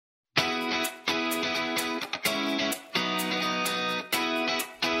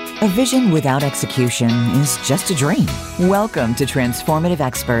A vision without execution is just a dream. Welcome to Transformative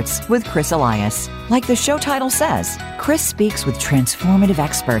Experts with Chris Elias. Like the show title says, Chris speaks with transformative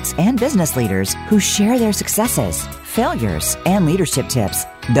experts and business leaders who share their successes, failures, and leadership tips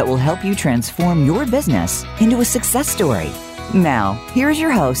that will help you transform your business into a success story. Now, here's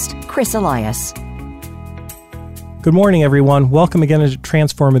your host, Chris Elias. Good morning, everyone. Welcome again to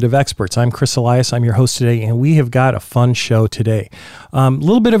Transformative Experts. I'm Chris Elias. I'm your host today, and we have got a fun show today. A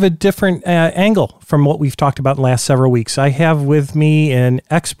little bit of a different angle from what we've talked about in the last several weeks. I have with me an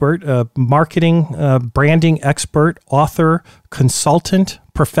expert, a marketing, branding expert, author, consultant,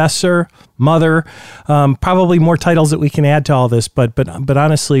 professor, mother, probably more titles that we can add to all this, but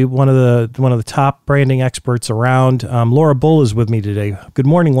honestly, one of the top branding experts around. Laura Bull is with me today. Good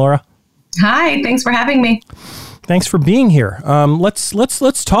morning, Laura. Hi, thanks for having me. Thanks for being here.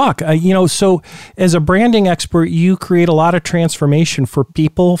 Let's talk. So as a branding expert, you create a lot of transformation for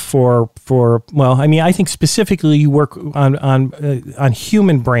people. I think specifically you work on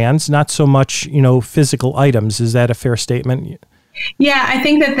human brands, not so much physical items. Is that a fair statement? Yeah, I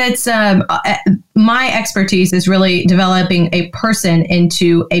think that's my expertise is really developing a person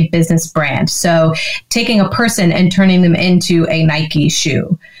into a business brand. So taking a person and turning them into a Nike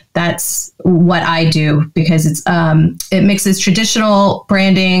shoe. That's what I do because it mixes traditional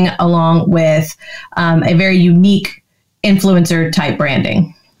branding along with a very unique influencer type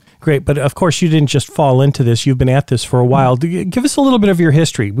branding. Great, but of course you didn't just fall into this. You've been at this for a while. Give us a little bit of your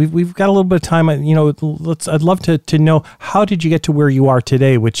history. We've got a little bit of time. I'd love to know, how did you get to where you are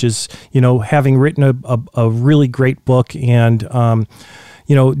today, which is having written a really great book and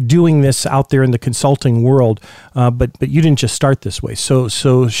doing this out there in the consulting world. But you didn't just start this way. So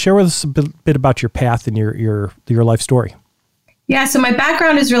share with us a bit about your path and your life story. Yeah, so my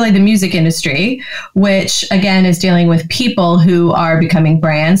background is really the music industry, which again is dealing with people who are becoming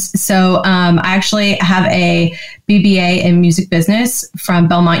brands. So I actually have a BBA in music business from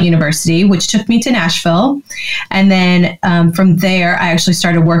Belmont University, which took me to Nashville. And then from there, I actually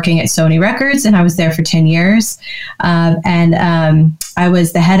started working at Sony Records, and I was there for 10 years. I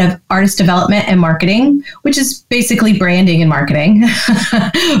was the head of artist development and marketing, which is basically branding and marketing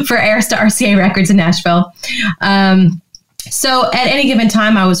for Arista RCA Records in Nashville. So at any given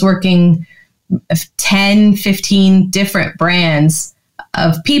time, I was working 10, 15 different brands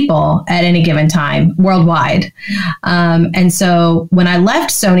of people at any given time worldwide. And so when I left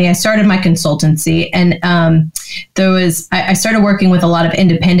Sony, I started my consultancy, and I started working with a lot of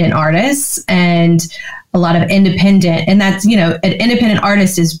independent artists and a lot of independent, and that's, an independent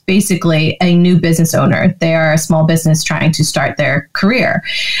artist is basically a new business owner. They are a small business trying to start their career.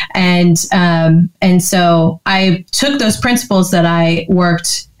 And so I took those principles that I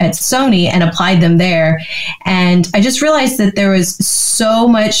worked at Sony and applied them there. And I just realized that there was so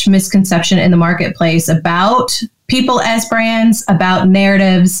much misconception in the marketplace about people as brands, about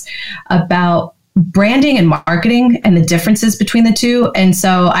narratives, about branding and marketing and the differences between the two. And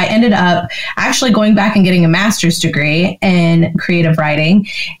so I ended up actually going back and getting a master's degree in creative writing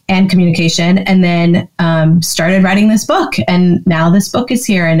and communication, and then started writing this book. And now this book is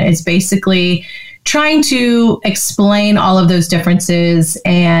here, and it's basically trying to explain all of those differences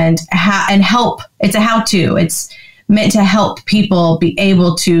and help. It's a how-to. It's meant to help people be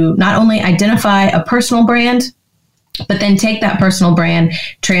able to not only identify a personal brand, but then take that personal brand,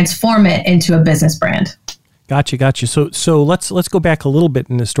 transform it into a business brand. Gotcha. So let's go back a little bit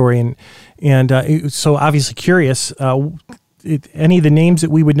in the story, and so obviously curious. Any of the names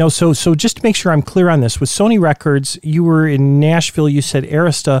that we would know. So just to make sure I'm clear on this, with Sony Records, you were in Nashville. You said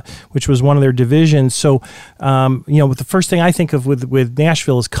Arista, which was one of their divisions. So, the first thing I think of with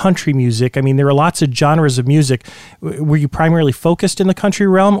Nashville is country music. I mean, there are lots of genres of music. Were you primarily focused in the country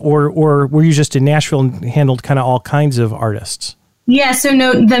realm, or were you just in Nashville and handled kind of all kinds of artists? Yeah, so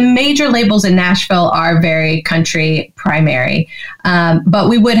no, the major labels in Nashville are very country primary, but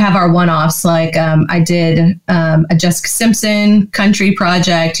we would have our one-offs. Like I did a Jessica Simpson country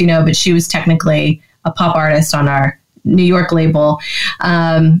project, but she was technically a pop artist on our New York label.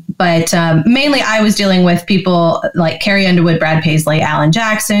 But mainly I was dealing with people like Carrie Underwood, Brad Paisley, Alan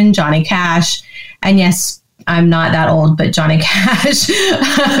Jackson, Johnny Cash, and yes, I'm not that old, but Johnny Cash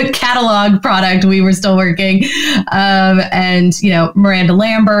catalog product, we were still working. And, Miranda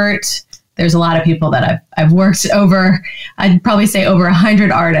Lambert, there's a lot of people that I've worked I'd probably say over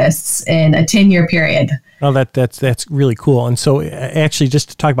 100 artists in a 10-year period. Oh, that's really cool. And so actually, just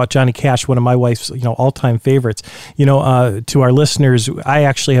to talk about Johnny Cash, one of my wife's, all-time favorites, to our listeners, I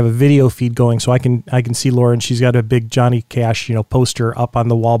actually have a video feed going so I can see Laura, and she's got a big Johnny Cash, poster up on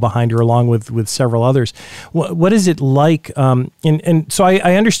the wall behind her along with several others. What is it like? And so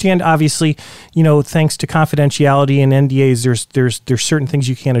I understand, obviously, thanks to confidentiality and NDAs, there's certain things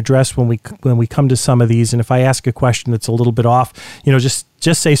you can't address when we come to some of these. And if I ask a question that's a little bit off,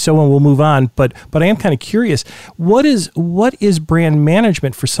 just say so and we'll move on. But I am kind of curious, what is brand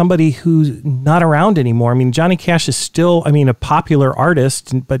management for somebody who's not around anymore? I mean, Johnny Cash is still, a popular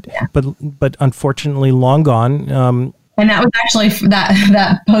artist, but unfortunately long gone. And that was actually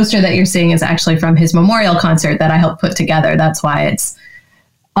that poster that you're seeing is actually from his memorial concert that I helped put together. That's why it's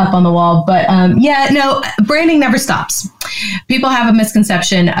up on the wall. But branding never stops. People have a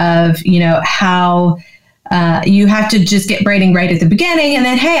misconception of, how you have to just get branding right at the beginning and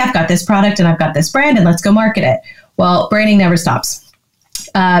then, hey, I've got this product and I've got this brand and let's go market it. Well, branding never stops.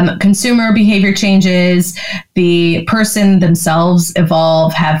 Consumer behavior changes, the person themselves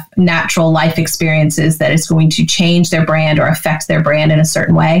evolve, have natural life experiences that is going to change their brand or affect their brand in a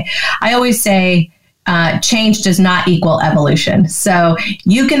certain way. I always say change does not equal evolution. So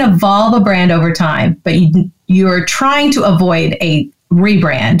you can evolve a brand over time, but you're trying to avoid a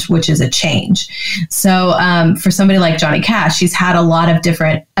rebrand, which is a change. So for somebody like Johnny Cash, he's had a lot of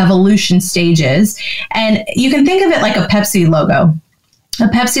different evolution stages. And you can think of it like a Pepsi logo. A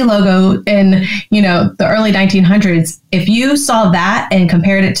Pepsi logo in, the early 1900s, if you saw that and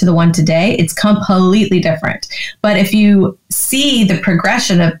compared it to the one today, it's completely different. But if you see the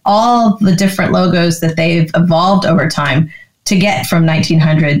progression of all the different logos that they've evolved over time to get from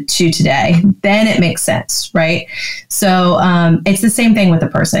 1900 to today, then it makes sense, right? So it's the same thing with the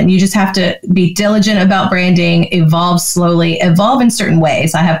person. You just have to be diligent about branding, evolve slowly, evolve in certain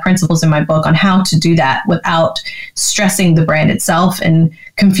ways. I have principles in my book on how to do that without stressing the brand itself and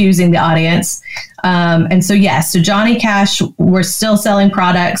confusing the audience. So Johnny Cash, we're still selling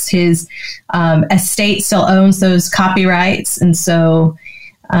products. His estate still owns those copyrights. And so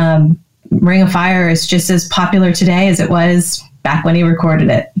Ring of Fire is just as popular today as it was back when he recorded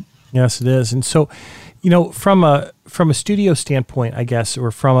it. Yes, it is. And so, from a studio standpoint, I guess,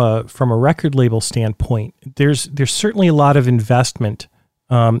 or from a record label standpoint, there's certainly a lot of investment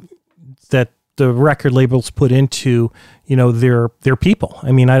that the record labels put into their people.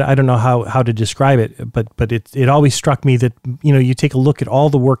 I mean, I don't know how to describe it, but it always struck me that you take a look at all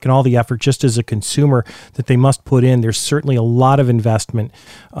the work and all the effort just as a consumer that they must put in. There's certainly a lot of investment.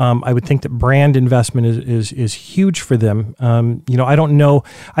 I would think that brand investment is huge for them. I don't know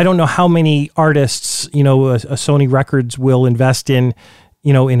how many artists a Sony Records will invest in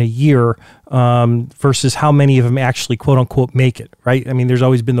in a year versus how many of them actually quote unquote make it, right? I mean, there's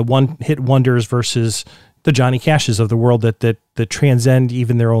always been the one hit wonders versus the Johnny Cashes of the world that transcend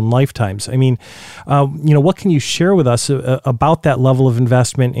even their own lifetimes. I mean, what can you share with us about that level of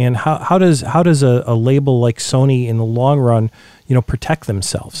investment, and how does a label like Sony in the long run, protect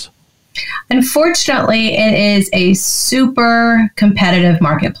themselves? Unfortunately, it is a super competitive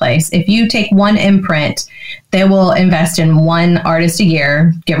marketplace. If you take one imprint, they will invest in one artist a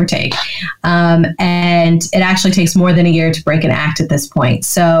year, give or take. And it actually takes more than a year to break an act at this point.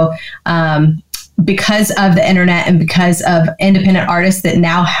 So because of the internet and because of independent artists that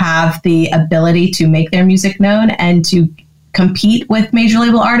now have the ability to make their music known and to compete with major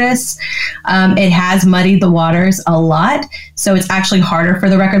label artists, it has muddied the waters a lot. So it's actually harder for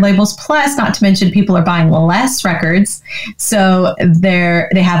the record labels. Plus, not to mention, people are buying less records. So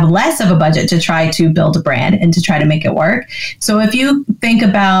they have less of a budget to try to build a brand and to try to make it work. So if you think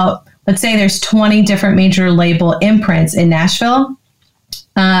about, let's say there's 20 different major label imprints in Nashville,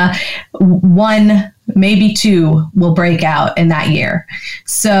 one, maybe two will break out in that year.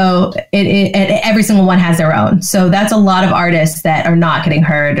 So every single one has their own. So that's a lot of artists that are not getting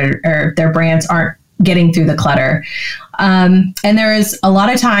heard or their brands aren't getting through the clutter. And there is a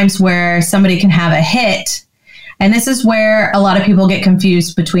lot of times where somebody can have a hit. And this is where a lot of people get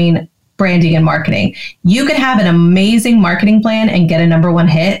confused between branding and marketing. You could have an amazing marketing plan and get a number one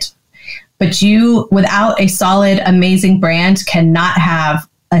hit, but you, without a solid, amazing brand, cannot have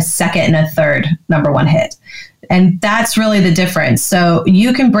a second and a third number one hit. And that's really the difference. So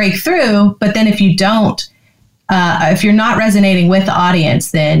you can break through, but then if you don't, if you're not resonating with the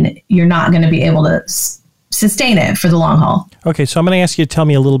audience, then you're not going to be able to sustain it for the long haul. Okay, so I'm going to ask you to tell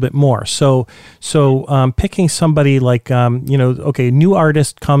me a little bit more. So picking somebody like, new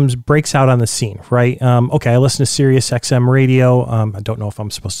artist breaks out on the scene, right? I listen to Sirius XM radio. I don't know if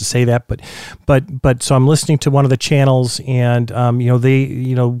I'm supposed to say that, but so I'm listening to one of the channels, and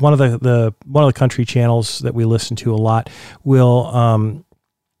one of the country channels that we listen to a lot will,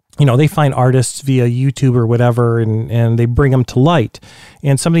 they find artists via YouTube or whatever, and they bring them to light.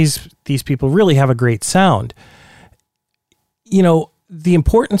 And some of these people really have a great sound. The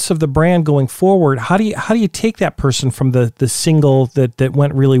importance of the brand going forward, how do you take that person from the single that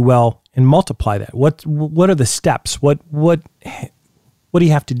went really well and multiply that? What are the steps? What do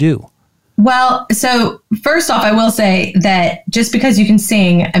you have to do? Well, so first off, I will say that just because you can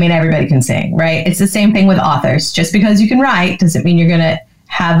sing, everybody can sing, right? It's the same thing with authors. Just because you can write doesn't mean you're going to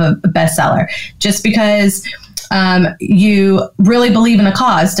have a bestseller. Just because you really believe in a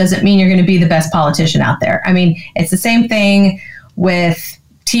cause doesn't mean you're going to be the best politician out there. It's the same thing with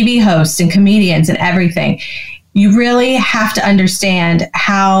TV hosts and comedians and everything. You really have to understand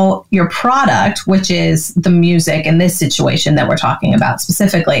how your product, which is the music in this situation that we're talking about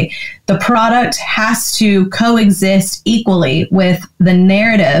specifically, the product has to coexist equally with the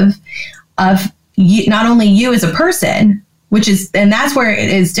narrative of not only you as a person, and that's where it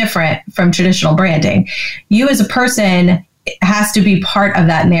is different from traditional branding. You as a person has to be part of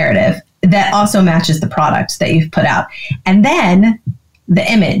that narrative that also matches the product that you've put out. And then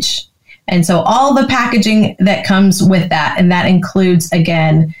the image. And so all the packaging that comes with that, and that includes,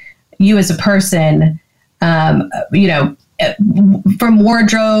 again, you as a person, from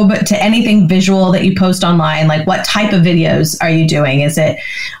wardrobe to anything visual that you post online, like what type of videos are you doing? Is it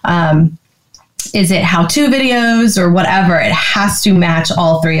how-to videos or whatever? It has to match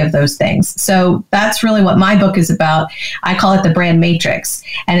all three of those things. So that's really what my book is about. I call it the brand matrix,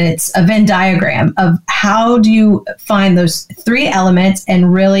 and it's a Venn diagram of how do you find those three elements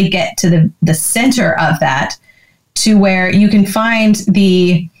and really get to the center of that, to where you can find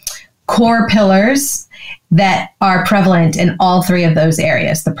the core pillars that are prevalent in all three of those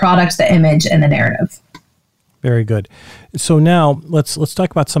areas: the product, the image, and the narrative. Very good. So now let's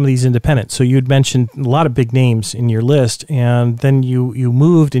talk about some of these independents. So you had mentioned a lot of big names in your list, and then you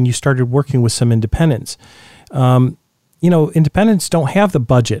moved and you started working with some independents. Independents don't have the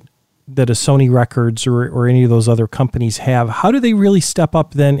budget that a Sony Records or any of those other companies have. How do they really step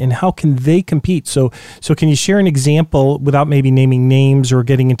up then, and how can they compete? So can you share an example, without maybe naming names or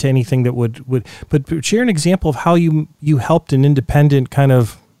getting into anything that but share an example of how you helped an independent kind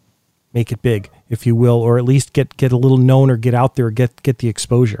of make it big, if you will, or at least get a little known or get out there, get the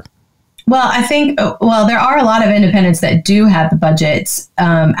exposure? Well, I think, there are a lot of independents that do have the budgets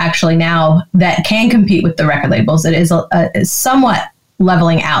actually now that can compete with the record labels. It is somewhat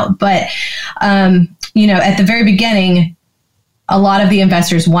leveling out. But, at the very beginning, a lot of the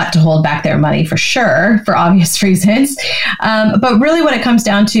investors want to hold back their money for sure, for obvious reasons. But really what it comes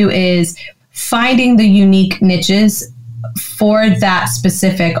down to is finding the unique niches for that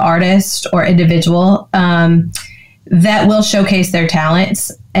specific artist or individual that will showcase their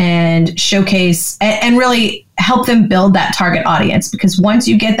talents and showcase and really help them build that target audience. Because once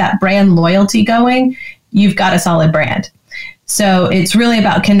you get that brand loyalty going, you've got a solid brand. So it's really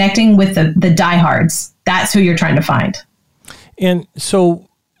about connecting with the diehards. That's who you're trying to find. And so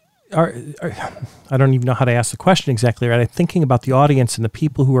I don't even know how to ask the question exactly, right? I'm thinking about the audience and the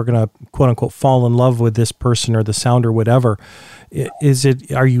people who are going to, quote unquote, fall in love with this person or the sound or whatever.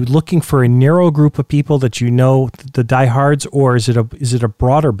 Are you looking for a narrow group of people that the diehards, or is it a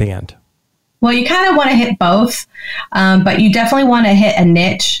broader band? Well, you kind of want to hit both, but you definitely want to hit a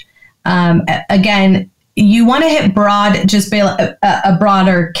niche. Again, you want to hit broad, just a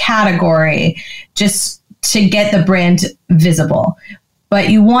broader category, just to get the brand visible. But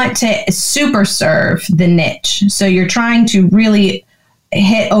you want to super serve the niche. So you're trying to really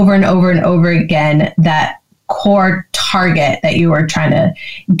hit over and over and over again that core target that you are trying to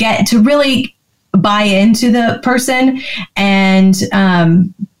get to really buy into the person. And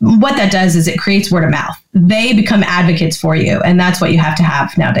what that does is it creates word of mouth. They become advocates for you. And that's what you have to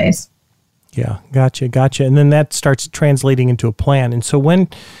have nowadays. Yeah, gotcha. And then that starts translating into a plan. And so when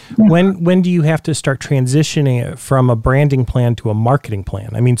do you have to start transitioning it from a branding plan to a marketing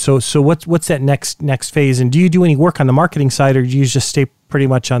plan? So what's that next phase? And do you do any work on the marketing side, or do you just stay pretty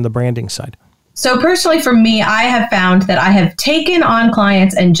much on the branding side? So personally, for me, I have found that I have taken on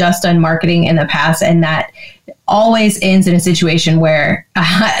clients and just done marketing in the past, and that always ends in a situation where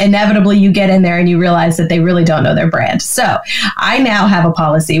inevitably you get in there and you realize that they really don't know their brand. So I now have a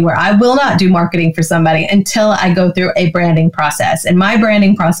policy where I will not do marketing for somebody until I go through a branding process. And my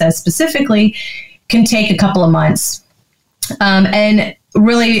branding process specifically can take a couple of months. And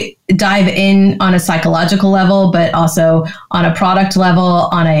really dive in on a psychological level, but also on a product level,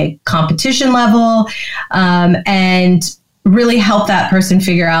 on a competition level, and really help that person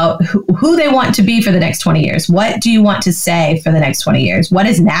figure out who they want to be for the next 20 years. What do you want to say for the next 20 years? What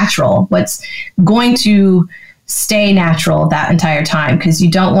is natural? What's going to stay natural that entire time? Because you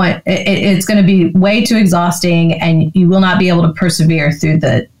don't want, it's going to be way too exhausting, and you will not be able to persevere through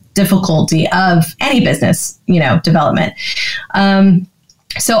the difficulty of any business, development.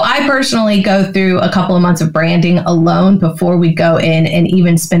 So I personally go through a couple of months of branding alone before we go in and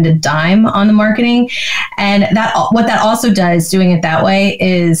even spend a dime on the marketing. And what that also does, doing it that way,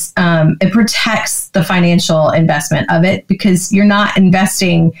 is it protects the financial investment of it, because you're not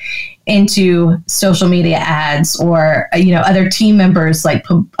investing into social media ads or, other team members like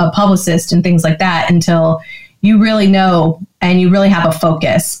a publicist and things like that until you really know and you really have a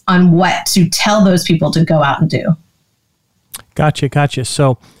focus on what to tell those people to go out and do. Gotcha.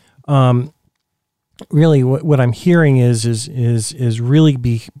 So, really, what I'm hearing is really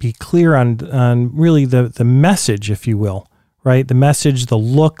be clear on really the message, if you will, right? The message, the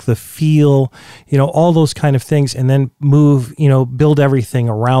look, the feel, all those kind of things, and then move, build everything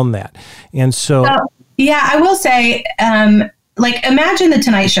around that. And so, I will say, imagine the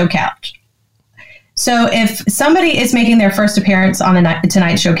Tonight Show couch. So if somebody is making their first appearance on the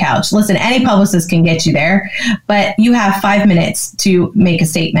Tonight Show couch, listen, any publicist can get you there, but you have 5 minutes to make a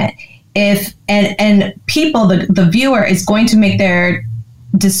statement. And people, the viewer is going to make their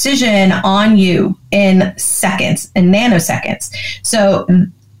decision on you in seconds, in nanoseconds. So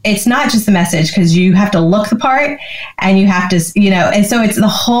it's not just the message, because you have to look the part and you have to, and so it's the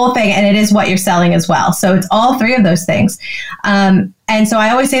whole thing, and it is what you're selling as well. So it's all three of those things. And so I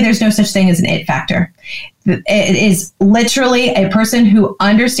always say there's no such thing as an it factor. It is literally a person who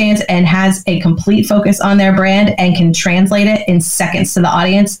understands and has a complete focus on their brand and can translate it in seconds to the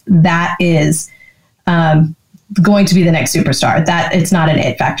audience. That is going to be the next superstar. That it's not an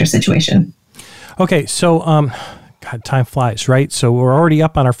it factor situation. Okay, so God, time flies, right? So we're already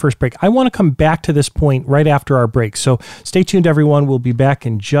up on our first break. I want to come back to this point right after our break. So stay tuned, everyone. We'll be back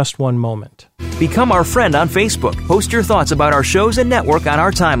in just one moment. Become our friend on Facebook. Post your thoughts about our shows and network on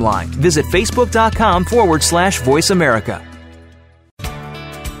our timeline. Visit Facebook.com/Voice America.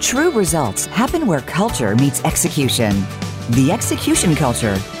 True results happen where culture meets execution. The Execution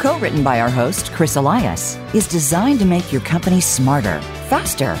Culture, co-written by our host, Chris Elias, is designed to make your company smarter,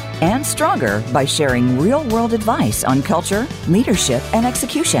 faster, and stronger by sharing real-world advice on culture, leadership, and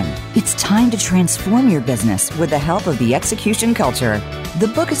execution. It's time to transform your business with the help of the Execution Culture. The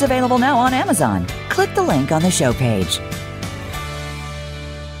book is available now on Amazon. Click the link on the show page.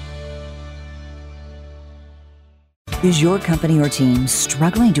 Is your company or team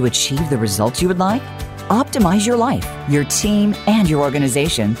struggling to achieve the results you would like? Optimize your life, your team, and your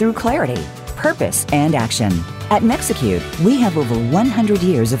organization through clarity, purpose, and action. At Nexecute, we have over 100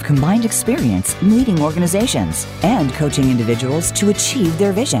 years of combined experience leading organizations and coaching individuals to achieve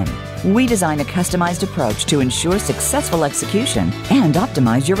their vision. We design a customized approach to ensure successful execution and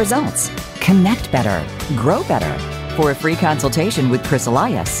optimize your results. Connect better, grow better. For a free consultation with Chris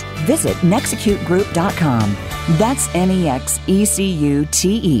Elias, visit NexecuteGroup.com. That's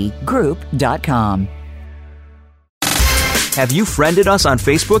NEXECUTE Group.com. Have you friended us on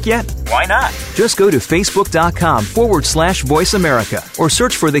Facebook yet? Why not? Just go to Facebook.com/Voice America or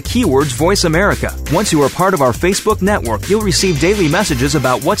search for the keywords Voice America. Once you are part of our Facebook network, you'll receive daily messages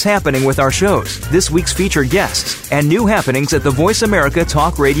about what's happening with our shows, this week's featured guests, and new happenings at the Voice America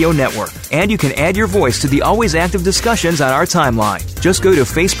Talk Radio Network. And you can add your voice to the always active discussions on our timeline. Just go to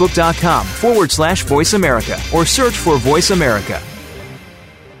Facebook.com/Voice America or search for Voice America.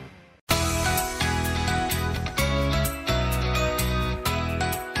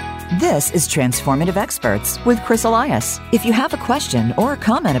 This is Transformative Experts with Chris Elias. If you have a question or a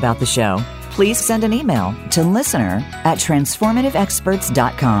comment about the show, please send an email to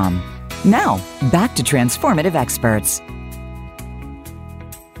listener@transformativeexperts.com. Now, back to Transformative Experts.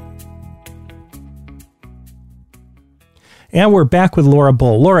 And we're back with Laura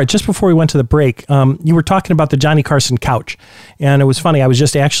Bull. Laura, just before we went to the break, you were talking about the Johnny Carson couch. And it was funny. I was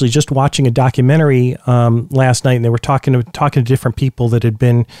just watching a documentary last night, and they were talking to different people that had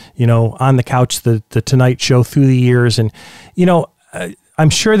been, on the couch, the Tonight Show through the years. And, I'm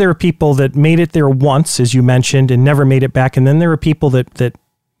sure there are people that made it there once, as you mentioned, and never made it back. And then there are people that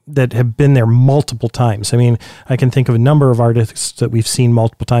that have been there multiple times. I mean, I can think of a number of artists that we've seen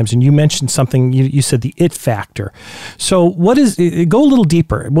multiple times, and you mentioned something, you said the it factor. So go a little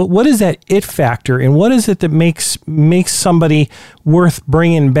deeper. What is that it factor, and what is it that makes somebody worth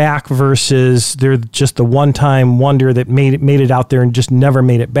bringing back versus they're just the one-time wonder that made it out there and just never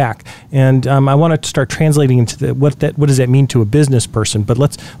made it back? And I want to start translating into what does that mean to a business person, but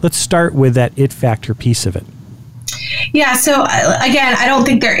let's start with that it factor piece of it. Yeah. So again, I don't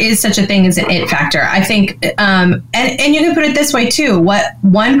think there is such a thing as an it factor. I think, and you can put it this way too. What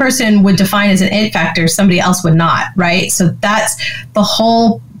one person would define as an it factor, somebody else would not, right? So that's the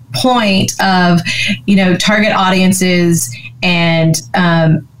whole point of, target audiences and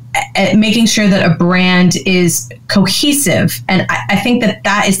making sure that a brand is cohesive. And I think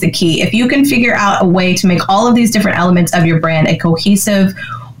that is the key. If you can figure out a way to make all of these different elements of your brand a cohesive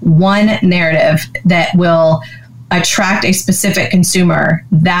one narrative that will attract a specific consumer,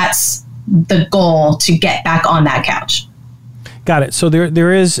 that's the goal to get back on that couch. Got it. So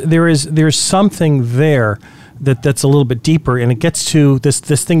there's something there that's a little bit deeper, and it gets to this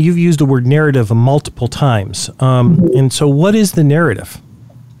thing. You've used the word narrative multiple times. And so what is the narrative?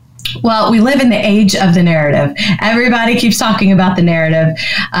 Well, we live in the age of the narrative. Everybody keeps talking about the narrative.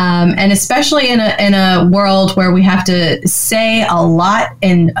 And especially in a world where we have to say a lot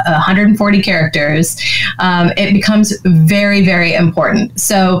in 140 characters, it becomes very, very important.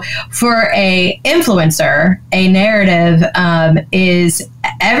 So for a influencer, a narrative is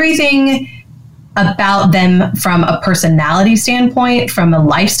everything about them from a personality standpoint, from a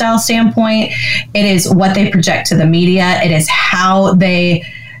lifestyle standpoint. It is what they project to the media. It is how they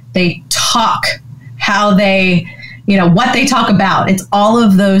talk, how they, what they talk about. It's all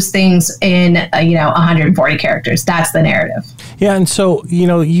of those things in, 140 characters. That's the narrative. Yeah. And so, you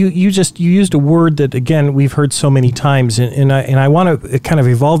used a word that, again, we've heard so many times, and I want to kind of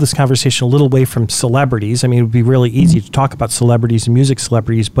evolve this conversation a little away from celebrities. I mean, it would be really easy to talk about celebrities and music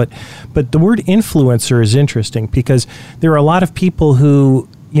celebrities, but the word influencer is interesting because there are a lot of people who,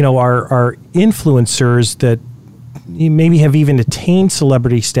 are influencers that maybe have even attained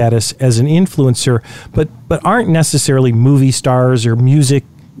celebrity status as an influencer, but aren't necessarily movie stars or music,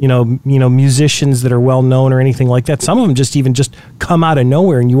 musicians that are well known or anything like that. Some of them just come out of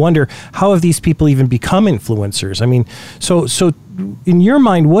nowhere, and you wonder, how have these people even become influencers? I mean, so in your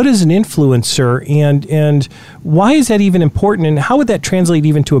mind, what is an influencer, and why is that even important, and how would that translate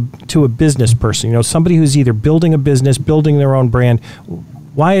even to a business person? Somebody who's either building a business, building their own brand.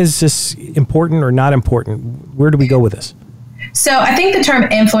 Why is this important or not important? Where do we go with this? So I think the term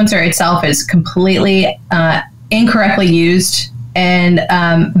influencer itself is completely incorrectly used and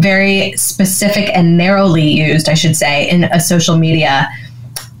very specific and narrowly used, I should say, in a social media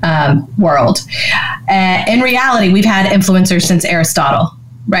world. In reality, we've had influencers since Aristotle,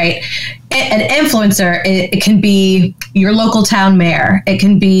 right? An influencer, it can be your local town mayor. It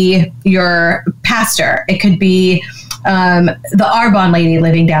can be your pastor. It could be the Arbonne lady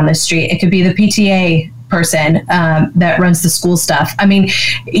living down the street. It could be the PTA person that runs the school stuff. I mean,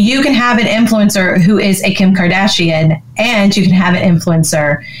 you can have an influencer who is a Kim Kardashian, and you can have an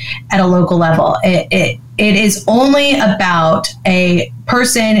influencer at a local level. It is only about a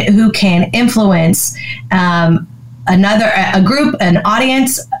person who can influence a group, an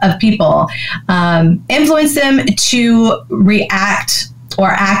audience of people, influence them to react or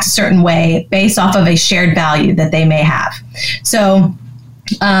act a certain way based off of a shared value that they may have. So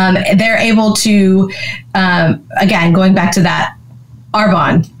they're able to, again, going back to that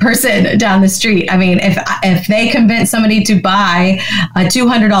Arbonne person down the street. I mean, if they convince somebody to buy a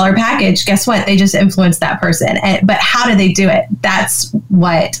 $200 package, guess what? They just influenced that person. But how do they do it? That's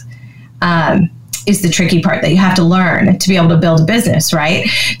what is the tricky part that you have to learn to be able to build a business, right?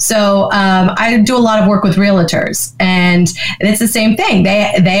 So I do a lot of work with realtors, and it's the same thing.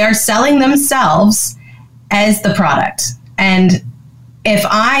 They are selling themselves as the product, and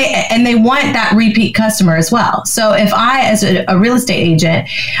they want that repeat customer as well. So if I, as a real estate agent,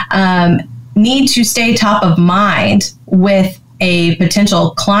 need to stay top of mind with a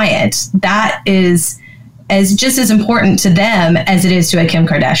potential client, that is just as important to them as it is to a Kim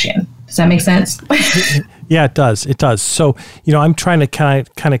Kardashian. Does that make sense? Yeah, it does. It does. So, I'm trying to kind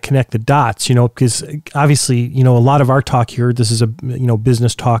of connect the dots, because obviously, a lot of our talk here, this is a,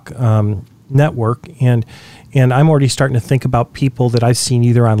 business talk network, and I'm already starting to think about people that I've seen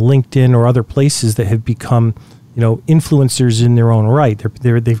either on LinkedIn or other places that have become, influencers in their own right.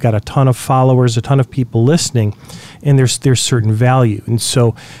 They've got a ton of followers, a ton of people listening, and there's certain value. And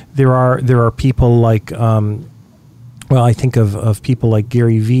so there are people like, Well, I think of people like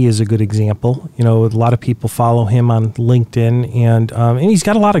Gary Vee as a good example. A lot of people follow him on LinkedIn, and he's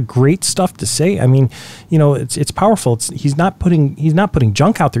got a lot of great stuff to say. I mean, it's powerful. He's not putting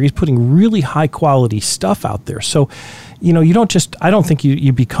junk out there. He's putting really high quality stuff out there. So, you don't just, I don't think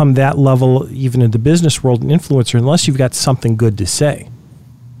you become that level even in the business world, an influencer, unless you've got something good to say.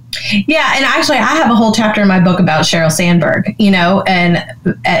 Yeah, and actually, I have a whole chapter in my book about Sheryl Sandberg, and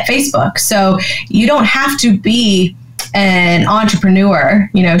at Facebook. So you don't have to be an entrepreneur.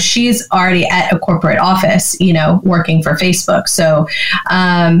 She's already at a corporate office, working for Facebook. So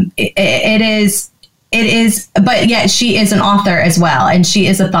it is, but yet she is an author as well, and she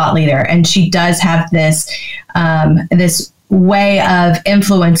is a thought leader, and she does have this this way of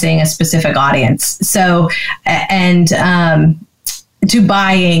influencing a specific audience. So to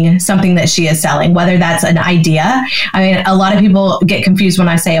buying something that she is selling, whether that's an idea. I mean, a lot of people get confused when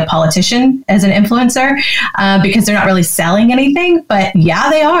I say a politician as an influencer because they're not really selling anything. But yeah,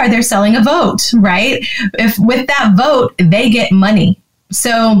 they are. They're selling a vote, right? If with that vote, they get money.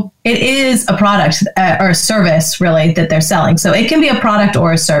 So it is a product or a service, really, that they're selling. So it can be a product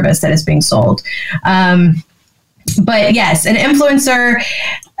or a service that is being sold. But yes, an influencer,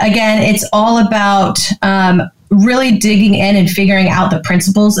 again, it's all about really digging in and figuring out the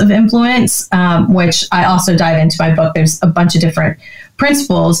principles of influence, which I also dive into my book. There's a bunch of different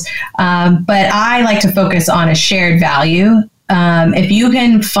principles, but I like to focus on a shared value. If you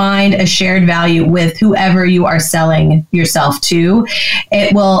can find a shared value with whoever you are selling yourself to,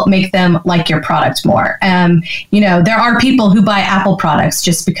 it will make them like your product more. There are people who buy Apple products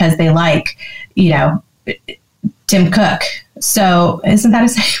just because they like, Tim Cook. So isn't that a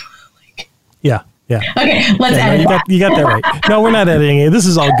saying? Yeah. Yeah. Okay, let's edit that. You got that right. No, we're not editing it. This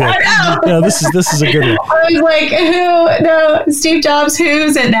is all good. No, this is a good one. I was like, who? No, Steve Jobs.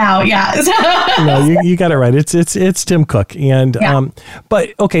 Who's it now? Yeah. No, you got it right. It's Tim Cook. And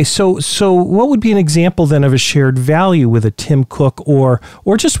but okay, so what would be an example then of a shared value with a Tim Cook or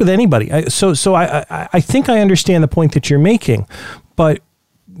just with anybody? So I think I understand the point that you're making, but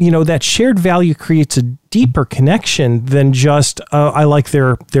that shared value creates a deeper connection than just I like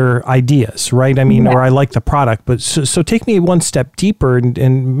their ideas, right? I mean, or I like the product. But so take me one step deeper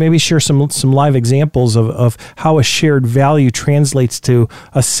and maybe share some live examples of how a shared value translates to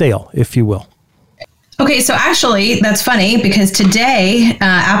a sale, if you will. Okay, so actually, that's funny because today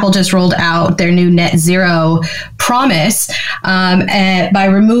Apple just rolled out their new net zero promise by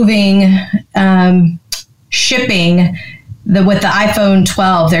removing shipping. With the iPhone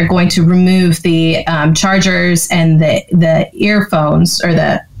 12, they're going to remove the chargers and the earphones or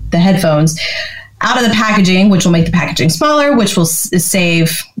the headphones out of the packaging, which will make the packaging smaller, which will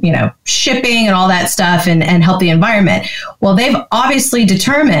save, shipping and all that stuff and help the environment. Well, they've obviously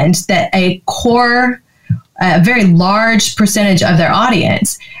determined that a very large percentage of their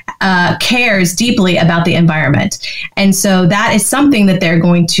audience cares deeply about the environment. And so that is something that they're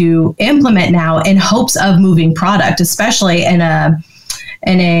going to implement now in hopes of moving product, especially in a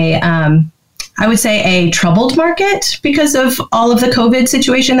I would say a troubled market because of all of the COVID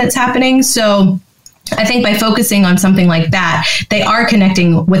situation that's happening. So I think by focusing on something like that, they are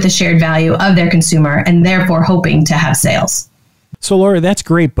connecting with the shared value of their consumer and therefore hoping to have sales. So Laura, that's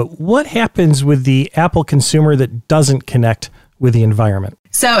great. But what happens with the Apple consumer that doesn't connect with the environment?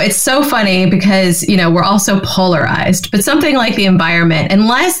 So it's so funny because, we're all so polarized, but something like the environment,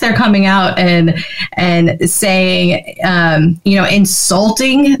 unless they're coming out and saying,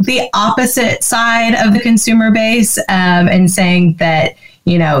 insulting the opposite side of the consumer base and saying that,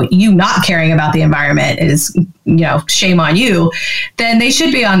 you not caring about the environment is, shame on you, then they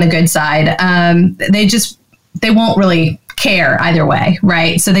should be on the good side. They won't really care either way,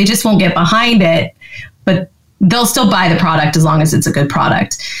 right? So they just won't get behind it, but they'll still buy the product as long as it's a good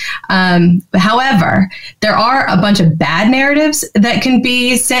product. However, there are a bunch of bad narratives that can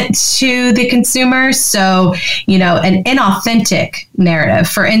be sent to the consumer. So, an inauthentic narrative,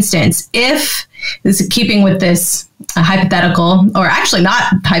 for instance, if this is keeping with this hypothetical, or actually not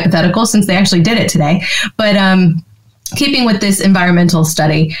hypothetical since they actually did it today, but keeping with this environmental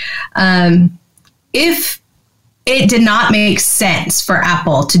study, if it did not make sense for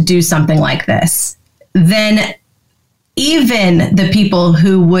Apple to do something like this, then even the people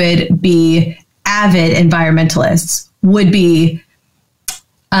who would be avid environmentalists would be,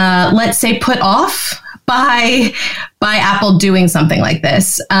 let's say, put off by Apple doing something like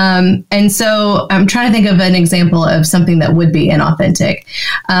this. And so I'm trying to think of an example of something that would be inauthentic.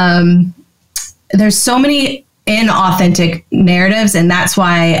 There's so many inauthentic narratives, and that's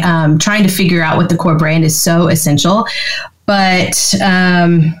why trying to figure out what the core brand is so essential. But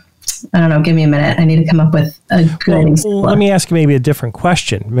I don't know. Give me a minute. I need to come up with a good example. Let me ask you maybe a different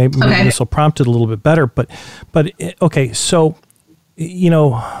question. Maybe this will prompt it a little bit better. But okay, so,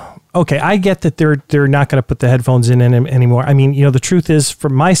 okay, I get that they're not going to put the headphones in anymore. I mean, the truth is,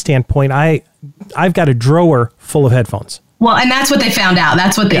 from my standpoint, I've got a drawer full of headphones. Well, and that's what they found out.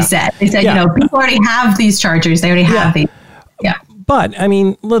 That's what they said. They said, people already have these chargers. They already have these. Yeah. But I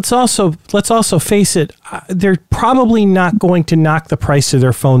mean, let's also face it. They're probably not going to knock the price of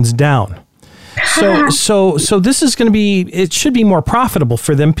their phones down. So this is going to be. It should be more profitable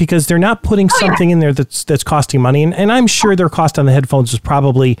for them because they're not putting something in there that's costing money. And I'm sure their cost on the headphones is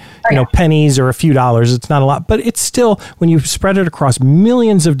probably pennies or a few dollars. It's not a lot, but it's still, when you spread it across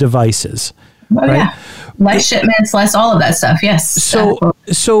millions of devices. Oh, right? Yeah. Less shipments, less all of that stuff. Yes.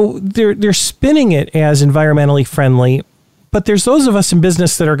 So they're spinning it as environmentally friendly, but there's those of us in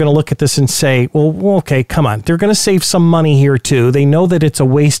business that are going to look at this and say, well, okay, come on. They're going to save some money here too. They know that it's a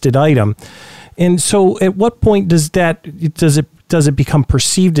wasted item. And so at what point does it become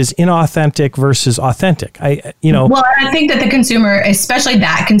perceived as inauthentic versus authentic? Well, I think that the consumer, especially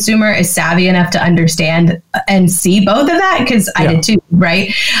that consumer, is savvy enough to understand and see both of that, because I did too,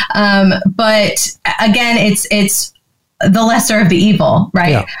 right? But again, it's the lesser of the evil,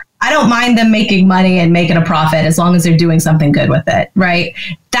 right? Yeah. I don't mind them making money and making a profit as long as they're doing something good with it, right?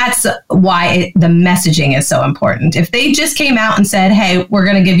 That's why the messaging is so important. If they just came out and said, hey, we're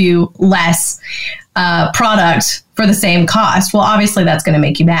going to give you less product for the same cost, well, obviously that's going to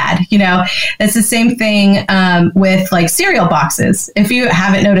make you mad. It's the same thing with like cereal boxes. If you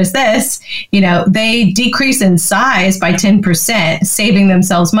haven't noticed this, they decrease in size by 10%, saving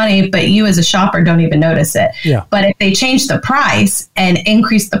themselves money, but you as a shopper don't even notice it. Yeah. But if they change the price and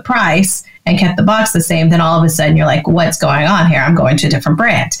increase the price and kept the box the same, then all of a sudden you're like, what's going on here? I'm going to a different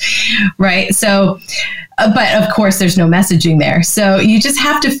brand, right? So, but of course there's no messaging there. So you just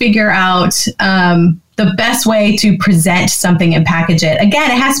have to figure out the best way to present something and package it. Again,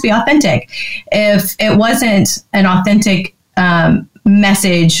 it has to be authentic. If it wasn't an authentic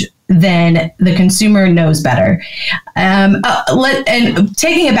message, then the consumer knows better. And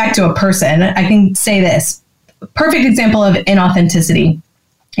taking it back to a person, I can say this. Perfect example of inauthenticity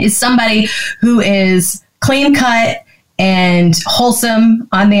is somebody who is clean cut and wholesome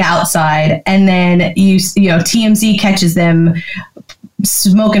on the outside, and then TMZ catches them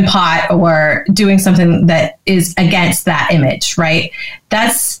smoking pot or doing something that is against that image, right?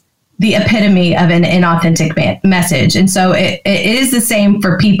 That's the epitome of an inauthentic message. And so it is the same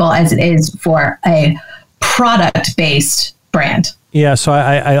for people as it is for a product-based brand. Yeah, so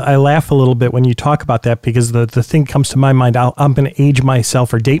I laugh a little bit when you talk about that, because the thing comes to my mind. I'm going to age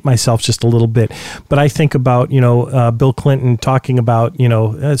myself or date myself just a little bit, but I think about Bill Clinton talking about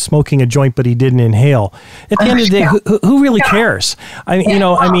smoking a joint, but he didn't inhale. At the end of the day, who really cares?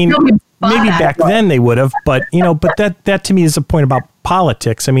 Maybe back then they would have, but that to me is a point about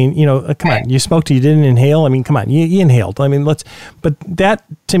politics. I mean, come on, you smoked, you didn't inhale. I mean, come on, you inhaled. I mean, but that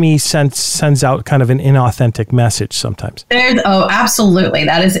to me sends out kind of an inauthentic message sometimes. Absolutely.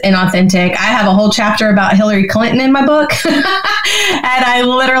 That is inauthentic. I have a whole chapter about Hillary Clinton in my book, and I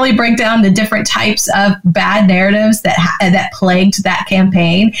literally break down the different types of bad narratives that plagued that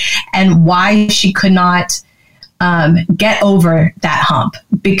campaign and why she could not get over that hump,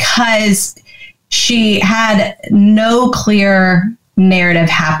 because she had no clear narrative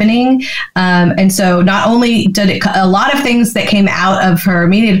happening. And so not only did a lot of things that came out of her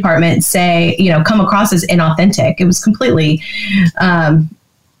media department come across as inauthentic, it was completely,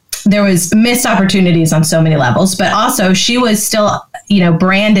 there was missed opportunities on so many levels, but also she was still,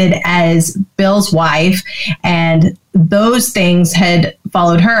 branded as Bill's wife, and those things had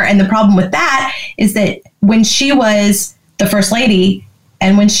followed her. And the problem with that is that when she was the first lady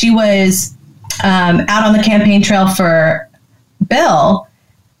and when she was out on the campaign trail for Bill,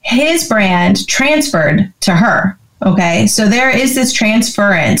 his brand transferred to her. Okay. So there is this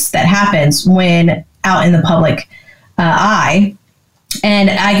transference that happens when out in the public eye. And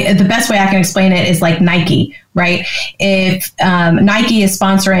the best way I can explain it is like Nike, right? If Nike is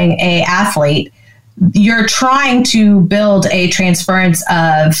sponsoring a athlete, you're trying to build a transference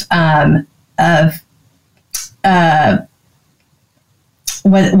of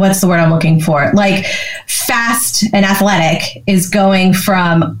what's the word I'm looking for? Like fast and athletic is going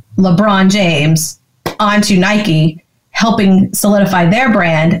from LeBron James onto Nike, helping solidify their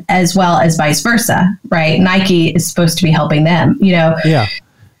brand, as well as vice versa, right? Nike is supposed to be helping them, Yeah.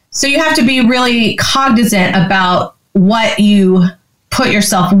 So you have to be really cognizant about what you put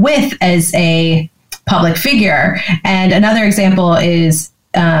yourself with as a public figure. And another example is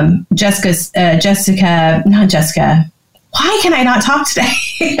why can I not talk today?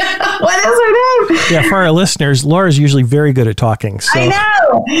 What is her name? Yeah, for our listeners, Laura's usually very good at talking. So. I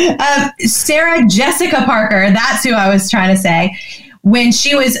know. Sarah Jessica Parker, that's who I was trying to say. When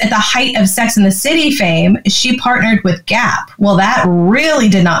she was at the height of Sex and the City fame, she partnered with Gap. Well, that really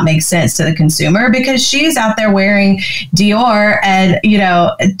did not make sense to the consumer because she's out there wearing Dior and,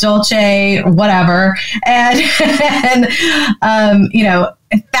 Dolce, whatever, and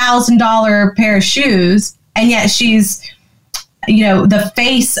 $1,000 pair of shoes. And yet she's, the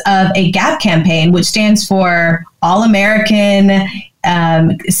face of a Gap campaign, which stands for All American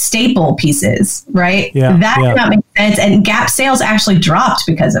staple pieces, right? Yeah, that did not make sense. And Gap sales actually dropped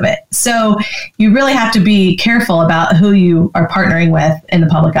because of it. So you really have to be careful about who you are partnering with in the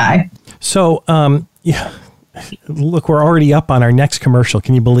public eye. So, look, we're already up on our next commercial.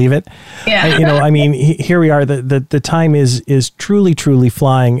 Can you believe it? Yeah. Here we are. The time is truly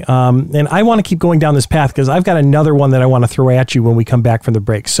flying. And I want to keep going down this path because I've got another one that I want to throw at you when we come back from the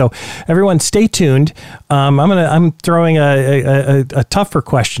break. So everyone stay tuned. I'm throwing a tougher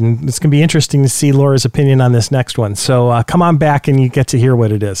question. It's going to be interesting to see Laura's opinion on this next one. So come on back and you get to hear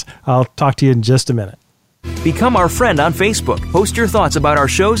what it is. I'll talk to you in just a minute. Become our friend on Facebook. Post your thoughts about our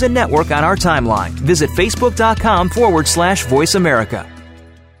shows and network on our timeline. Visit facebook.com/Voice America.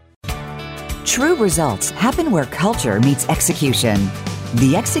 True results happen where culture meets execution.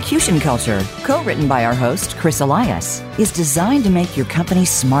 The Execution Culture, co-written by our host, Chris Elias, is designed to make your company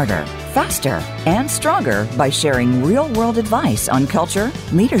smarter, faster, and stronger by sharing real-world advice on culture,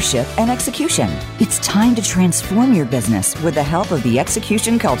 leadership, and execution. It's time to transform your business with the help of the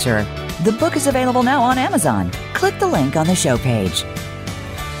Execution Culture. The book is available now on Amazon. Click the link on the show page.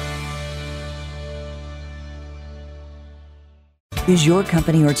 Is your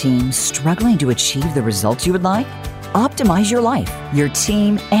company or team struggling to achieve the results you would like? Optimize your life, your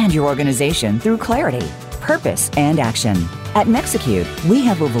team, and your organization through clarity, purpose, and action. At Nexecute, we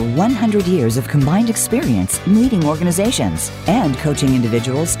have over 100 years of combined experience leading organizations and coaching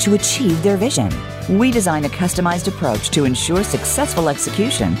individuals to achieve their vision. We design a customized approach to ensure successful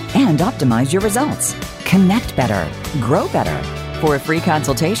execution and optimize your results. Connect better, grow better. For a free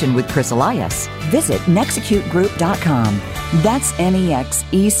consultation with Chris Elias, visit nexecutegroup.com. That's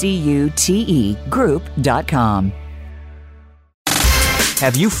NEXECUTE group.com.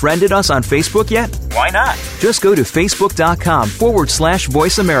 Have you friended us on Facebook yet? Why not? Just go to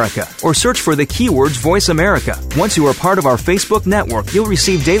facebook.com/Voice America or search for the keywords Voice America. Once you are part of our Facebook network, you'll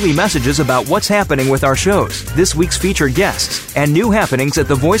receive daily messages about what's happening with our shows, this week's featured guests, and new happenings at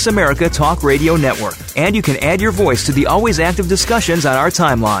the Voice America Talk Radio Network. And you can add your voice to the always active discussions on our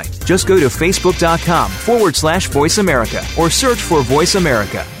timeline. Just go to facebook.com/Voice America or search for Voice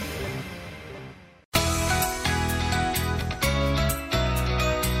America.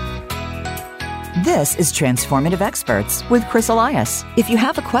 This is Transformative Experts with Chris Elias. If you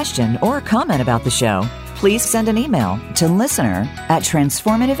have a question or a comment about the show, please send an email to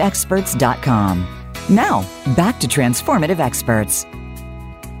listener@transformativeexperts.com. Now, back to Transformative Experts.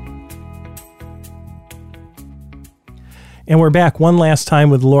 And we're back one last time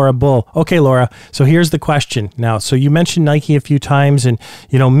with Laura Bull. Okay, Laura, so here's the question now. So you mentioned Nike a few times and,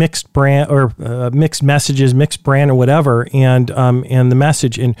 mixed brand or mixed messages, mixed brand or whatever, and the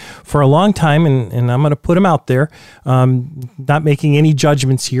message. And for a long time, and I'm going to put them out there, not making any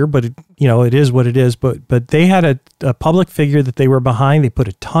judgments here, but it is what it is. But they had a public figure that they were behind. They put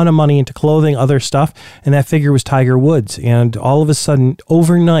a ton of money into clothing, other stuff, and that figure was Tiger Woods. And all of a sudden,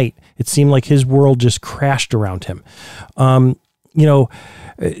 overnight, it seemed like his world just crashed around him.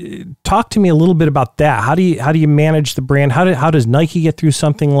 Talk to me a little bit about that. How do you manage the brand? How does Nike get through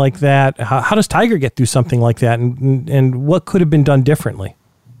something like that? How does Tiger get through something like that? And what could have been done differently?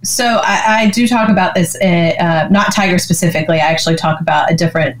 So I do talk about this, not Tiger specifically. I actually talk about a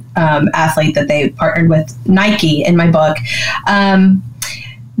different athlete that they partnered with, Nike, in my book.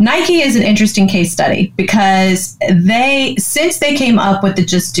 Nike is an interesting case study because since they came up with the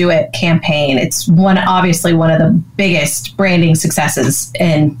Just Do It campaign, it's obviously one of the biggest branding successes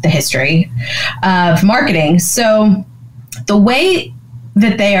in the history of marketing. So the way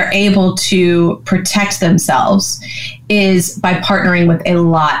that they are able to protect themselves is by partnering with a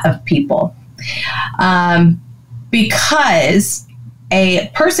lot of people. Because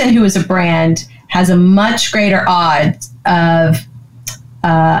a person who is a brand has a much greater odds of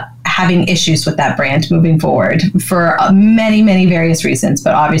having issues with that brand moving forward for many, many various reasons.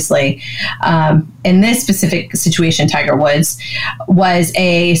 But obviously, in this specific situation, Tiger Woods was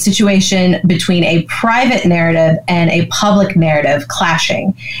a situation between a private narrative and a public narrative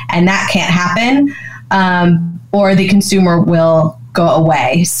clashing. And that can't happen, or the consumer will go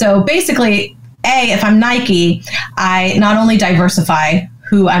away. So basically, if I'm Nike, I not only diversify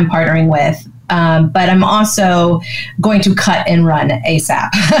who I'm partnering with, but I'm also going to cut and run ASAP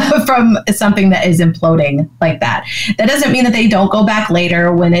from something that is imploding like that. That doesn't mean that they don't go back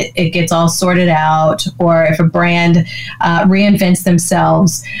later when it gets all sorted out, or if a brand reinvents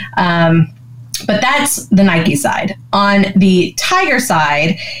themselves. But that's the Nike side. On the Tiger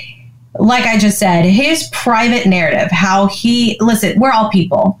side, like I just said, his private narrative, listen, we're all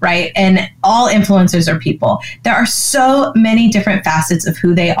people, right? And all influencers are people. There are so many different facets of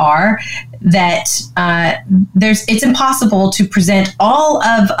who they are that it's impossible to present all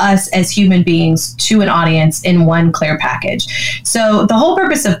of us as human beings to an audience in one clear package. So the whole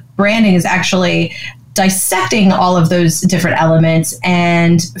purpose of branding is actually dissecting all of those different elements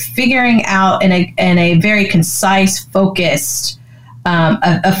and figuring out in a very concise, focused,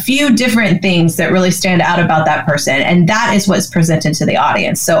 a few different things that really stand out about that person. And that is what's presented to the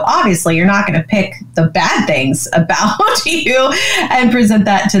audience. So obviously you're not going to pick the bad things about you and present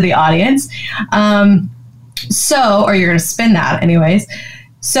that to the audience. Or you're going to spin that anyways.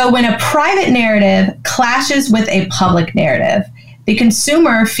 So when a private narrative clashes with a public narrative, the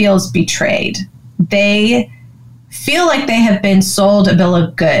consumer feels betrayed. They feel like they have been sold a bill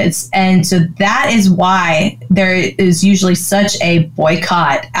of goods. And so that is why there is usually such a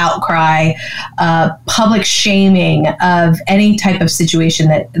boycott, outcry, public shaming of any type of situation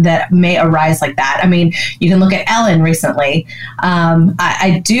that may arise like that. I mean, you can look at Ellen recently.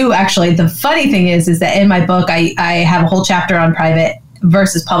 I do actually, the funny thing is that in my book, I have a whole chapter on private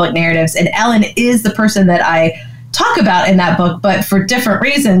versus public narratives. And Ellen is the person that I talk about in that book, but for different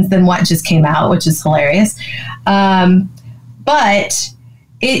reasons than what just came out, which is hilarious. But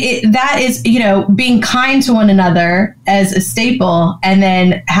that is, being kind to one another as a staple, and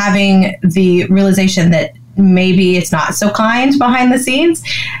then having the realization that maybe it's not so kind behind the scenes.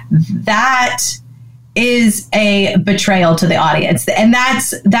 That is a betrayal to the audience. And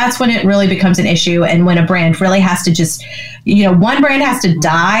that's when it really becomes an issue. And when a brand really has to just, one brand has to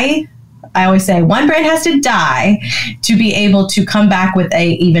die. I always say one brand has to die to be able to come back with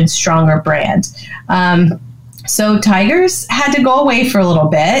a even stronger brand. So Tigers had to go away for a little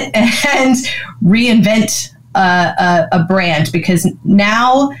bit and reinvent a brand, because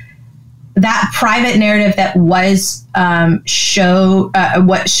now that private narrative that was showcased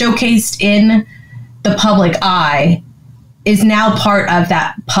in the public eye is now part of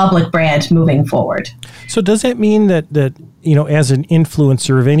that public brand moving forward. So does that mean that as an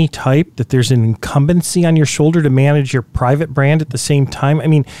influencer of any type, that there's an incumbency on your shoulder to manage your private brand at the same time? I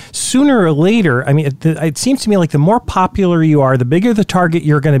mean, sooner or later, it seems to me like the more popular you are, the bigger the target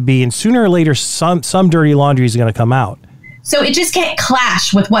you're going to be, and sooner or later, some dirty laundry is going to come out. So it just can't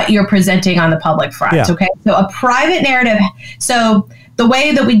clash with what you're presenting on the public front. Yeah. Okay. So a private narrative. So the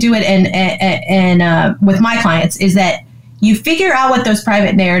way that we do it in with my clients is that you figure out what those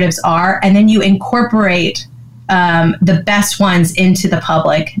private narratives are, and then you incorporate the best ones into the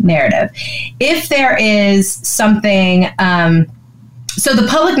public narrative. If there is something, so the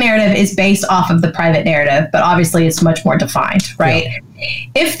public narrative is based off of the private narrative, but obviously it's much more defined, right? Yeah.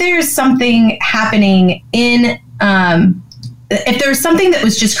 If there's something happening if there's something that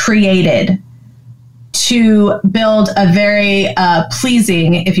was just created to build a very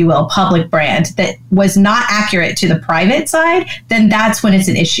pleasing, if you will, public brand that was not accurate to the private side, then that's when it's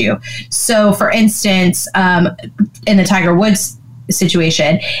an issue. So, for instance, in the Tiger Woods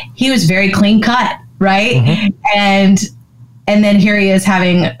situation, he was very clean cut, right? Mm-hmm. And then here he is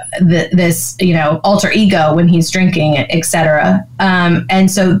having this, alter ego when he's drinking, et cetera.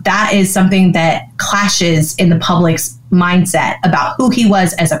 And so that is something that clashes in the public's mindset about who he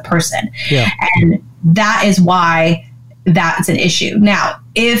was as a person. Yeah. And that is why that's an issue. Now,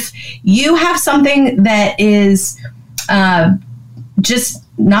 if you have something that is just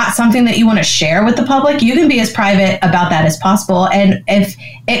not something that you want to share with the public, you can be as private about that as possible. And if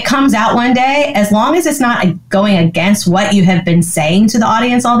it comes out one day, as long as it's not going against what you have been saying to the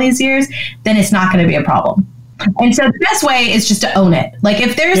audience all these years, then it's not going to be a problem. And so the best way is just to own it. Like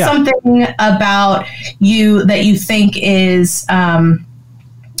if there's something about you that you think is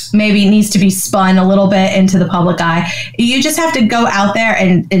maybe needs to be spun a little bit into the public eye, you just have to go out there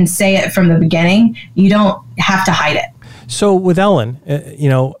and say it from the beginning. You don't have to hide it. So with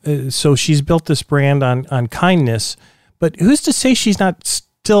Ellen, so she's built this brand on kindness, but who's to say she's not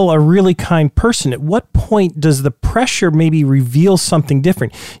still a really kind person. At what point does the pressure maybe reveal something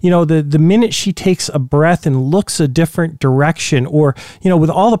different? The minute she takes a breath and looks a different direction, or,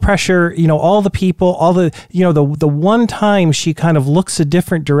 with all the pressure, all the people, all the, the one time she kind of looks a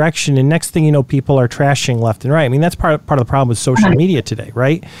different direction, and next thing you know, people are trashing left and right. I mean, that's part of the problem with social media today,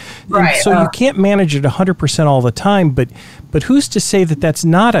 right? Right. And so you can't manage it 100% all the time, but who's to say that that's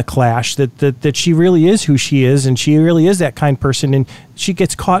not a clash, that she really is who she is, and she really is that kind person, and she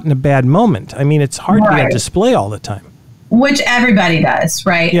gets caught in a bad moment. I mean, it's hard to be on display all the time. Which everybody does,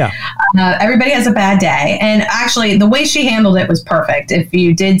 right? Yeah. Everybody has a bad day. And actually, the way she handled it was perfect. If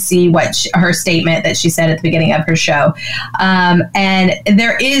you did see her statement that she said at the beginning of her show. And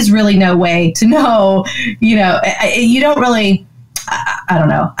there is really no way to know, you don't really, I don't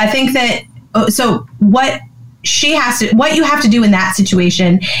know. I think that, so what you have to do in that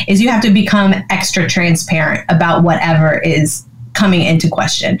situation is you have to become extra transparent about whatever is coming into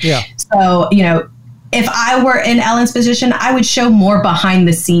question. Yeah. So, if I were in Ellen's position, I would show more behind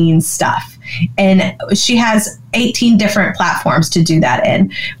the scenes stuff. And she has 18 different platforms to do that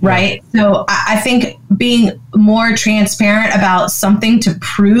in, right? Yeah. So I think being more transparent about something to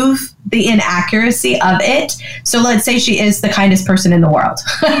prove the inaccuracy of it. So let's say she is the kindest person in the world.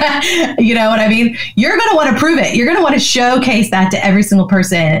 You know what I mean? You're going to want to prove it. You're going to want to showcase that to every single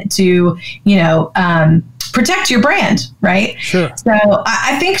person to, protect your brand, right? Sure. So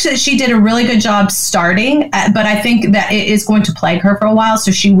I think that she did a really good job starting, but I think that it is going to plague her for a while.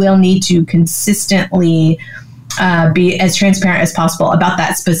 So she will need to consistently be as transparent as possible about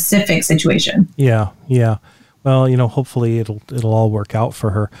that specific situation. Yeah. Yeah. Well, hopefully it'll all work out for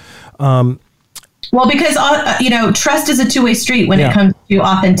her. Well, because, trust is a two-way street when it comes to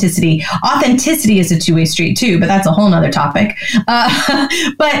authenticity. Authenticity is a two-way street too, but that's a whole nother topic.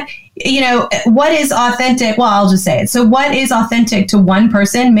 But what is authentic? Well, I'll just say it. So what is authentic to one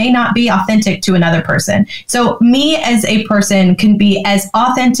person may not be authentic to another person. So me as a person can be as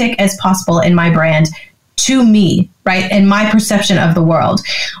authentic as possible in my brand to me, right? And my perception of the world.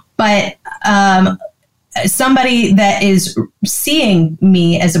 But somebody that is seeing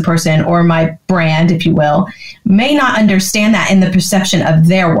me as a person or my brand, if you will, may not understand that in the perception of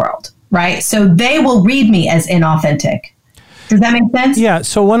their world, right? So they will read me as inauthentic. Does that make sense? Yeah.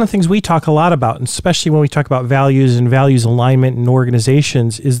 So one of the things we talk a lot about, and especially when we talk about values and values alignment in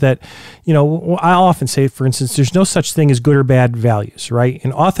organizations, is that, I'll often say, for instance, there's no such thing as good or bad values, right?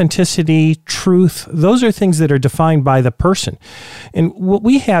 And authenticity, truth, those are things that are defined by the person. And what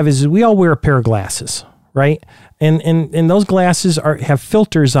we have is we all wear a pair of glasses, right? And those glasses have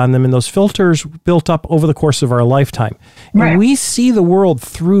filters on them, and those filters built up over the course of our lifetime. And right. We see the world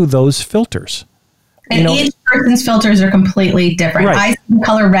through those filters. And each person's filters are completely different. Right. I see the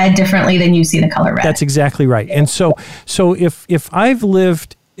color red differently than you see the color red. That's exactly right. And so if I've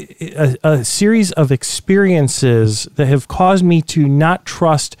lived a series of experiences that have caused me to not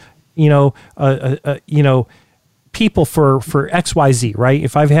trust, people for XYZ, right?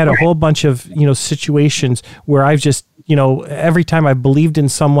 If I've had a whole bunch of, situations where I've just, every time I believed in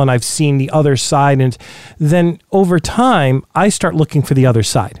someone, I've seen the other side. And then over time, I start looking for the other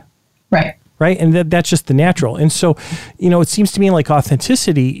side. Right. Right. And that's just the natural. And so, it seems to me like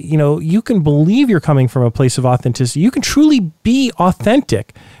authenticity, you can believe you're coming from a place of authenticity. You can truly be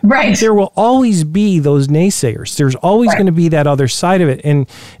authentic. Right. There will always be those naysayers. There's always going to be that other side of it. And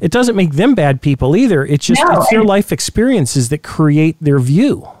it doesn't make them bad people either. It's just it's their life experiences that create their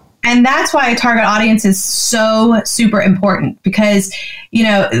view. And that's why a target audience is so super important because,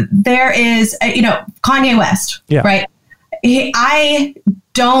 there is, Kanye West, right? I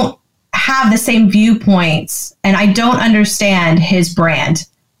don't have the same viewpoints and I don't understand his brand,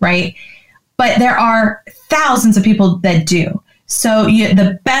 right? But there are thousands of people that do. So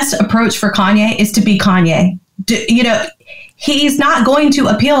the best approach for Kanye is to be Kanye. He's not going to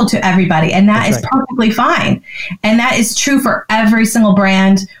appeal to everybody, and that's is perfectly fine. And that is true for every single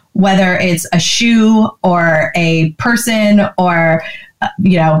brand, whether it's a shoe or a person or,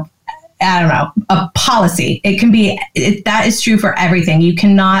 I don't know, a policy. It can be, that is true for everything. You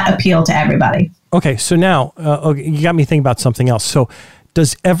cannot appeal to everybody. Okay. So now you got me thinking about something else. So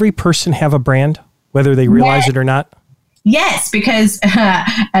does every person have a brand, whether they realize it or not? Yes, because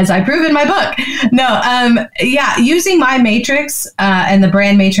as I prove in my book, using my matrix and the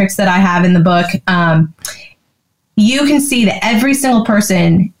brand matrix that I have in the book, you can see that every single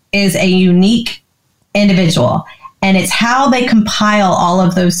person is a unique individual. And it's how they compile all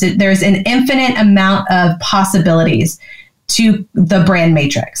of those. There's an infinite amount of possibilities to the brand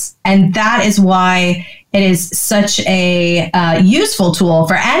matrix. And that is why it is such a useful tool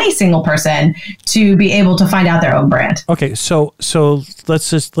for any single person to be able to find out their own brand. Okay, so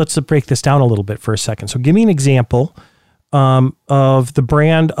let's break this down a little bit for a second. So give me an example of the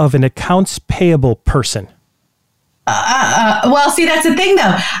brand of an accounts payable person. Well, see, that's the thing,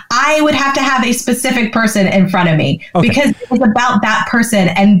 though. I would have to have a specific person in front of me because it's about that person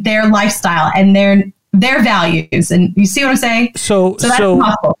and their lifestyle and their values. And you see what I'm saying? So that's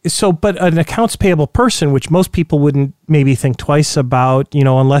possible. But an accounts payable person, which most people wouldn't maybe think twice about,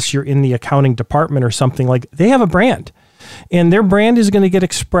 unless you're in the accounting department or something, like, they have a brand. And their brand is going to get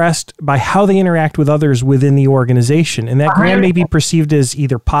expressed by how they interact with others within the organization. And that brand may be perceived as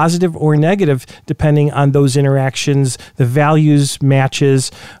either positive or negative, depending on those interactions, the values,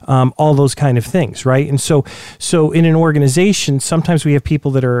 matches, all those kind of things, right? And so in an organization, sometimes we have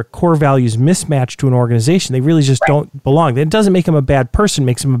people that are core values mismatched to an organization. They really just don't belong. That doesn't make them a bad person,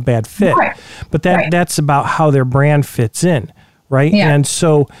 makes them a bad fit. Right. But that's about how their brand fits in, right? Yeah. And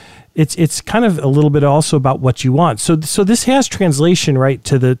so it's kind of a little bit also about what you want. So this has translation, right,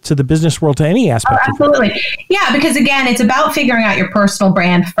 to the business world, to any aspect. Oh, absolutely. Yeah, because again, it's about figuring out your personal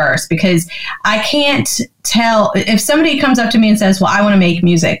brand first, because I can't tell if somebody comes up to me and says, well, I want to make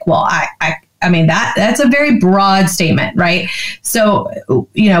music. Well, I mean, that's a very broad statement, right? So,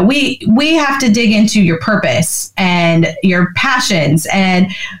 we have to dig into your purpose and your passions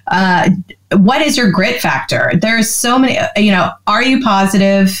and what is your grit factor? There's so many, are you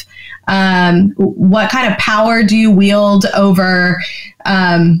positive? What kind of power do you wield over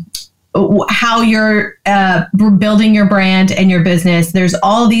how you're building your brand and your business? There's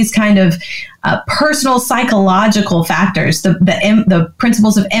all these kind of personal psychological factors, the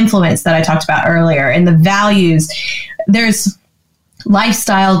principles of influence that I talked about earlier, and the values. There's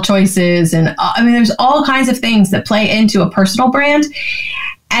lifestyle choices, and there's all kinds of things that play into a personal brand.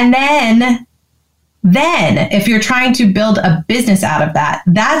 And then if you're trying to build a business out of that,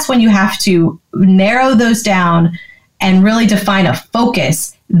 that's when you have to narrow those down and really define a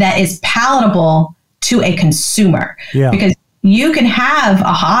focus that is palatable to a consumer. Yeah. Because you can have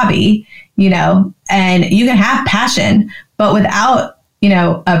a hobby, and you can have passion, but without,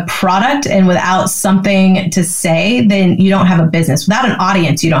 a product and without something to say, then you don't have a business. Without an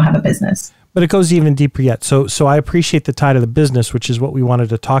audience, you don't have a business. But it goes even deeper yet. So I appreciate the tie to the business, which is what we wanted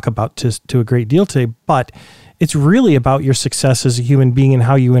to talk about to a great deal today. But it's really about your success as a human being and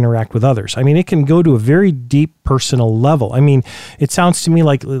how you interact with others. I mean, it can go to a very deep personal level. I mean, it sounds to me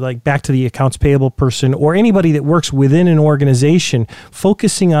like back to the accounts payable person or anybody that works within an organization,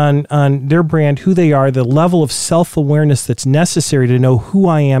 focusing on their brand, who they are, the level of self-awareness that's necessary to know who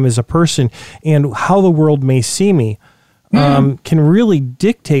I am as a person and how the world may see me. Can really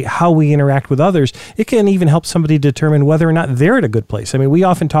dictate how we interact with others. It can even help somebody determine whether or not they're at a good place. I mean, we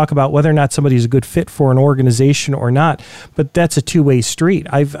often talk about whether or not somebody's a good fit for an organization or not, but that's a two-way street.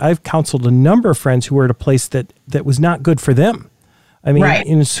 I've counseled a number of friends who were at a place that was not good for them. I mean, right.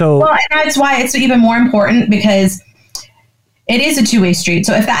 And that's why it's even more important, because it is a two-way street.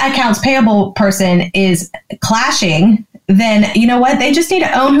 So if that accounts payable person is clashing, then you know what? They just need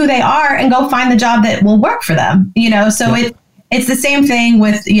to own who they are and go find the job that will work for them. So it's the same thing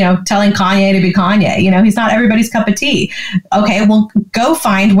with, telling Kanye to be Kanye. He's not everybody's cup of tea. Okay, well, go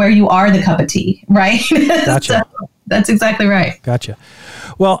find where you are the cup of tea, right? Gotcha. So that's exactly right. Gotcha.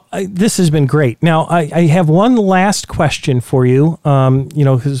 Well, this has been great. Now, I have one last question for you,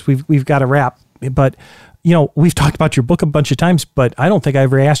 because we've got to wrap, but we've talked about your book a bunch of times, but I don't think I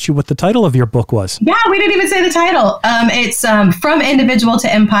ever asked you what the title of your book was. Yeah, we didn't even say the title. It's From Individual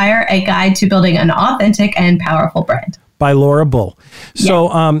to Empire, A Guide to Building an Authentic and Powerful Brand. By Laura Bull.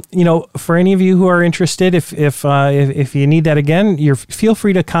 So, for any of you who are interested, if you need that again, feel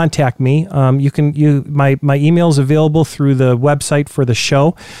free to contact me. My email is available through the website for the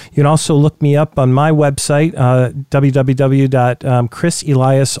show. You can also look me up on my website,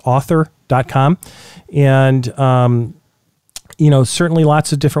 www.chriseliasauthor.com. And, certainly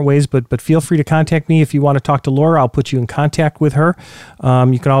lots of different ways, but feel free to contact me. If you want to talk to Laura, I'll put you in contact with her.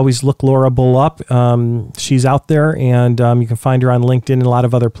 You can always look Laura Bull up. She's out there, and you can find her on LinkedIn and a lot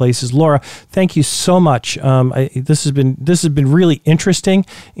of other places. Laura, thank you so much. This has been really interesting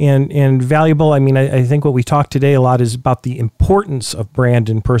and valuable. I mean, I think what we talked today a lot is about the importance of brand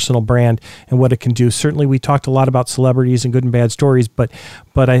and personal brand and what it can do. Certainly, we talked a lot about celebrities and good and bad stories, but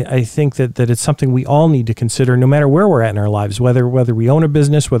I think that it's something we all need to consider, no matter where we're at in our lives, whether we own a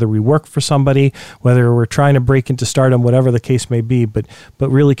business, whether we work for somebody, whether we're trying to break into stardom, whatever the case may be, but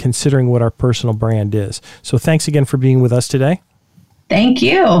really considering what our personal brand is. So thanks again for being with us today. Thank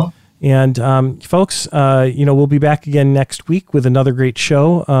you. And folks, we'll be back again next week with another great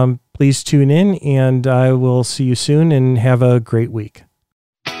show. Please tune in, and I will see you soon, and have a great week.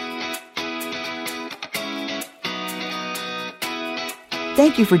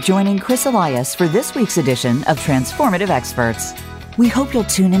 Thank you for joining Chris Elias for this week's edition of Transformative Experts. We hope you'll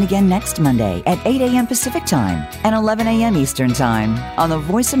tune in again next Monday at 8 a.m. Pacific Time and 11 a.m. Eastern Time on the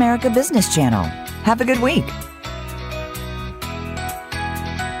Voice America Business Channel. Have a good week.